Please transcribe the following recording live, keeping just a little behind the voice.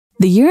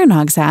The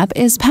Urinox app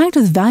is packed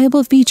with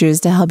valuable features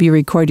to help you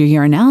record your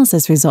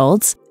urinalysis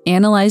results,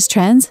 analyze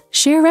trends,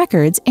 share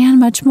records, and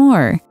much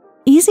more.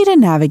 Easy to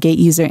navigate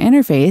user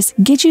interface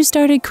gets you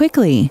started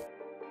quickly.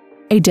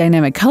 A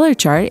dynamic color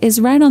chart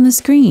is right on the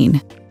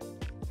screen.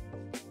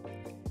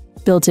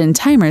 Built-in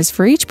timers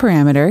for each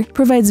parameter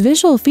provides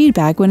visual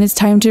feedback when it's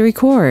time to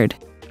record.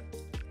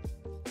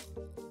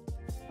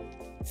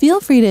 Feel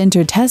free to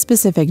enter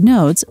test-specific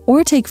notes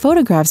or take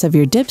photographs of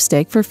your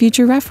dipstick for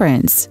future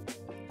reference.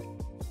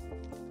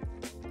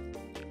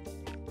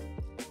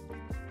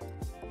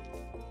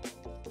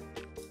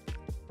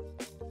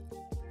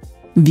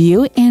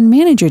 View and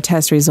manage your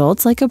test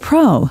results like a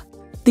pro.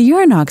 The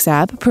Urinox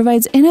app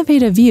provides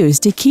innovative views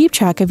to keep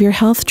track of your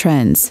health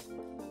trends.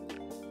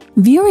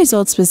 View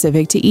results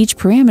specific to each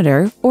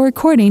parameter or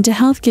according to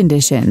health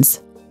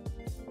conditions.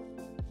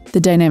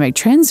 The Dynamic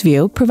Trends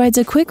view provides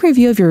a quick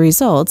review of your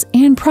results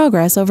and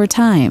progress over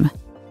time.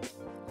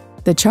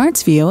 The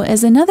Charts view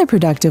is another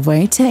productive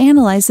way to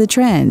analyze the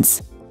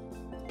trends.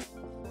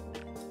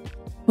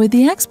 With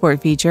the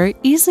Export feature,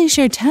 easily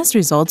share test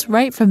results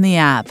right from the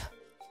app.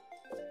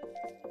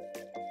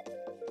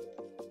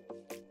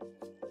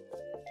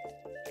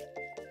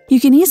 You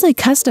can easily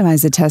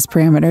customize the test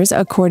parameters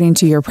according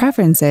to your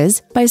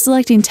preferences by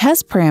selecting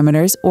test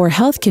parameters or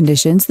health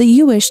conditions that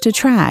you wish to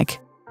track.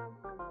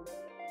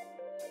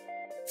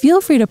 Feel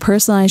free to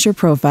personalize your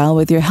profile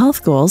with your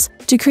health goals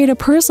to create a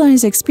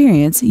personalized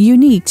experience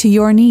unique to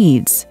your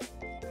needs.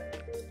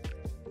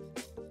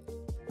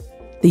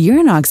 The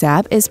Urinox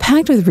app is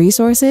packed with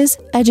resources,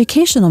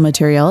 educational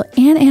material,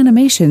 and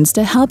animations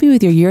to help you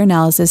with your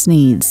urinalysis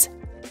needs.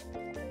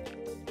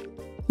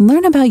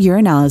 Learn about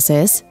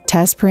urinalysis,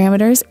 test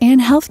parameters,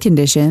 and health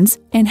conditions,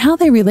 and how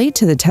they relate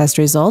to the test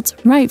results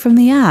right from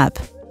the app.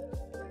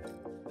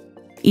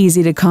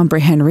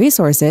 Easy-to-comprehend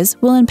resources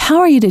will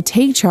empower you to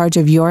take charge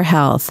of your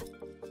health.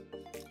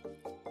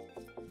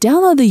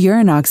 Download the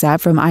Urinox app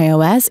from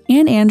iOS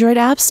and Android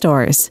app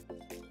stores.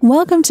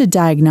 Welcome to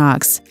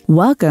Diagnox.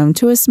 Welcome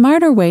to a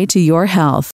smarter way to your health.